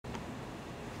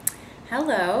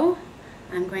Hello,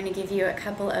 I'm going to give you a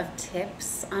couple of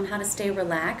tips on how to stay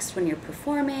relaxed when you're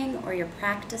performing or you're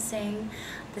practicing.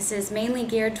 This is mainly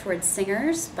geared towards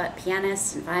singers, but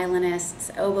pianists and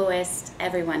violinists, oboists,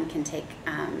 everyone can take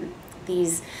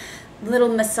these little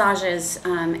massages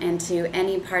into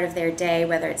any part of their day,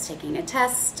 whether it's taking a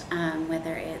test,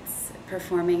 whether it's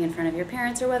performing in front of your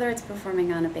parents, or whether it's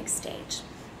performing on a big stage.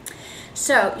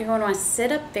 So you're going to want to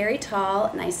sit up very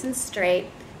tall, nice and straight,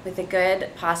 with a good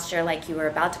posture like you were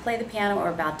about to play the piano or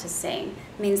about to sing.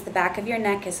 It means the back of your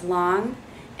neck is long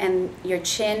and your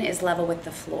chin is level with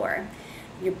the floor.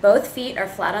 Your both feet are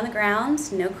flat on the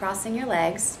ground, no crossing your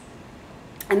legs.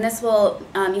 And this will,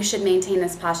 you should maintain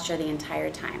this posture the entire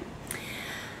time.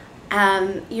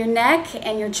 Your neck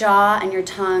and your jaw and your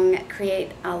tongue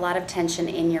create a lot of tension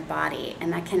in your body,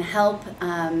 and that can help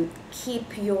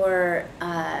keep your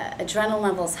adrenaline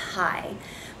levels high.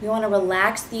 We want to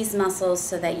relax these muscles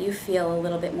so that you feel a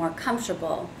little bit more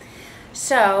comfortable.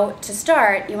 So to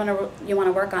start, you want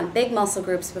to work on big muscle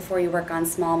groups before you work on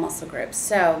small muscle groups.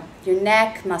 So your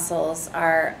neck muscles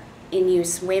are in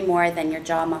use way more than your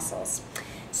jaw muscles.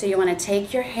 So you want to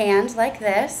take your hand like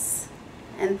this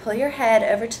and pull your head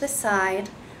over to the side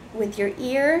with your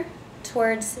ear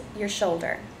towards your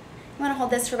shoulder. You want to hold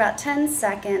this for about 10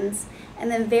 seconds and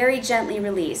then very gently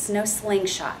release, no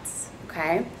slingshots,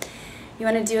 okay? You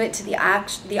want to do it to the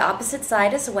opposite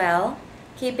side as well,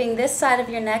 keeping this side of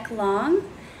your neck long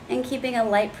and keeping a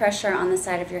light pressure on the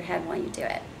side of your head while you do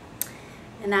it.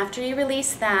 And after you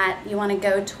release that, you want to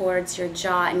go towards your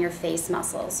jaw and your face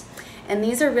muscles. And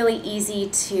these are really easy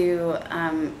to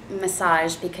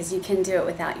massage because you can do it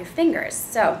without your fingers.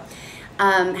 So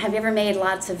have you ever made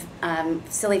lots of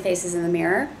silly faces in the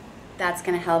mirror? That's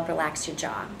going to help relax your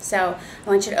jaw. So I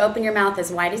want you to open your mouth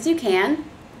as wide as you can,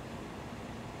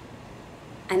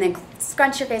 and then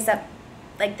scrunch your face up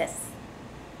like this.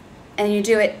 And you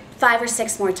do it 5 or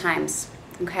 6 more times,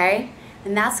 okay?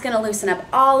 And that's gonna loosen up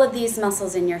all of these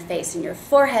muscles in your face, in your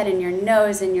forehead, in your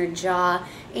nose, in your jaw,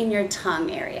 in your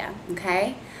tongue area,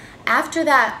 okay? After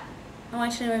that, I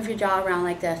want you to move your jaw around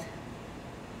like this,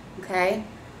 okay?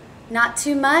 Not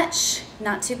too much,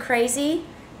 not too crazy,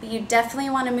 but you definitely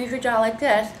wanna move your jaw like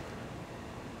this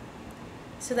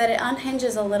so that it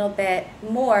unhinges a little bit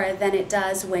more than it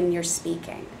does when you're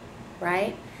speaking,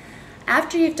 right?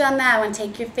 After you've done that, I want to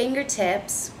take your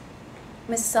fingertips,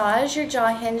 massage your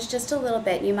jaw hinge just a little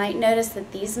bit. You might notice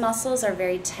that these muscles are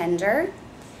very tender,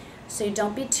 so you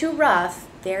don't be too rough,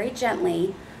 very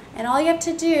gently. And all you have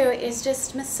to do is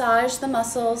just massage the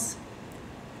muscles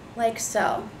like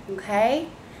so, okay?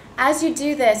 As you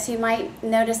do this, you might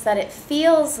notice that it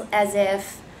feels as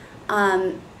if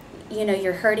you know,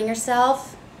 you're hurting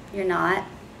yourself. You're not.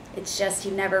 It's just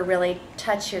you never really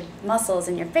touch your muscles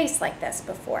in your face like this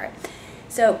before.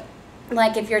 So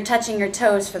like if you're touching your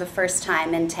toes for the first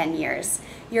time in 10 years,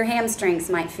 your hamstrings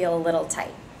might feel a little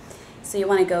tight. So you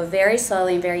want to go very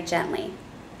slowly and very gently.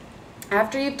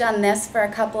 After you've done this for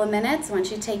a couple of minutes, I want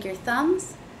you to take your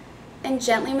thumbs and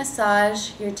gently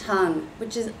massage your tongue,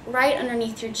 which is right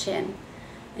underneath your chin.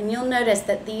 And you'll notice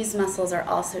that these muscles are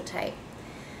also tight.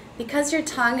 Because your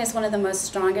tongue is one of the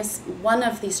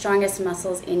strongest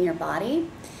muscles in your body,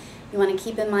 you want to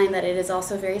keep in mind that it is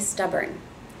also very stubborn.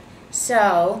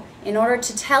 So, in order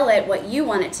to tell it what you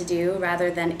want it to do,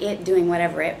 rather than it doing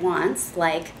whatever it wants,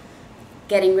 like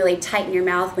getting really tight in your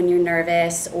mouth when you're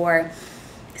nervous, or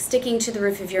sticking to the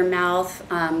roof of your mouth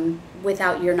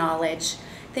without your knowledge,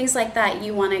 things like that,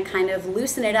 you want to kind of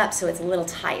loosen it up so it's a little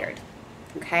tired,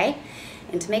 okay?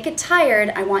 And to make it tired,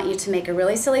 I want you to make a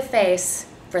really silly face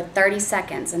for 30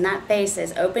 seconds, and that face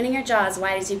is opening your jaw as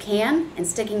wide as you can and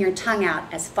sticking your tongue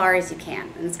out as far as you can,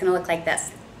 and it's going to look like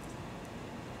this.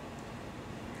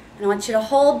 And I want you to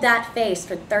hold that face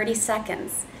for 30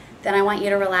 seconds. Then I want you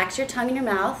to relax your tongue in your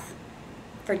mouth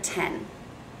for 10.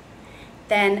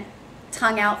 Then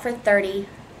tongue out for 30,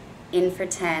 in for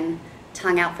 10,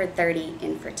 tongue out for 30,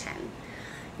 in for 10.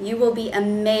 You will be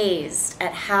amazed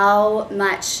at how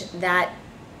much that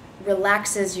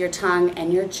relaxes your tongue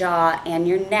and your jaw and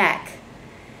your neck.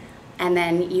 And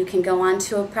then you can go on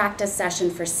to a practice session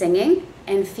for singing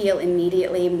and feel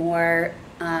immediately more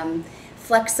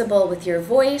flexible with your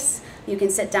voice. You can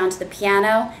sit down to the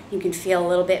piano, you can feel a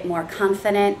little bit more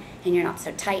confident, and you're not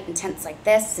so tight and tense like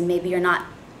this, and maybe you're not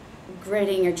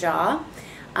gritting your jaw.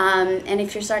 And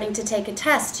if you're starting to take a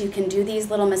test, you can do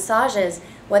these little massages.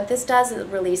 What this does is it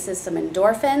releases some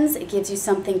endorphins, it gives you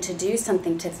something to do,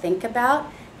 something to think about,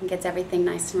 and gets everything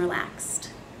nice and relaxed.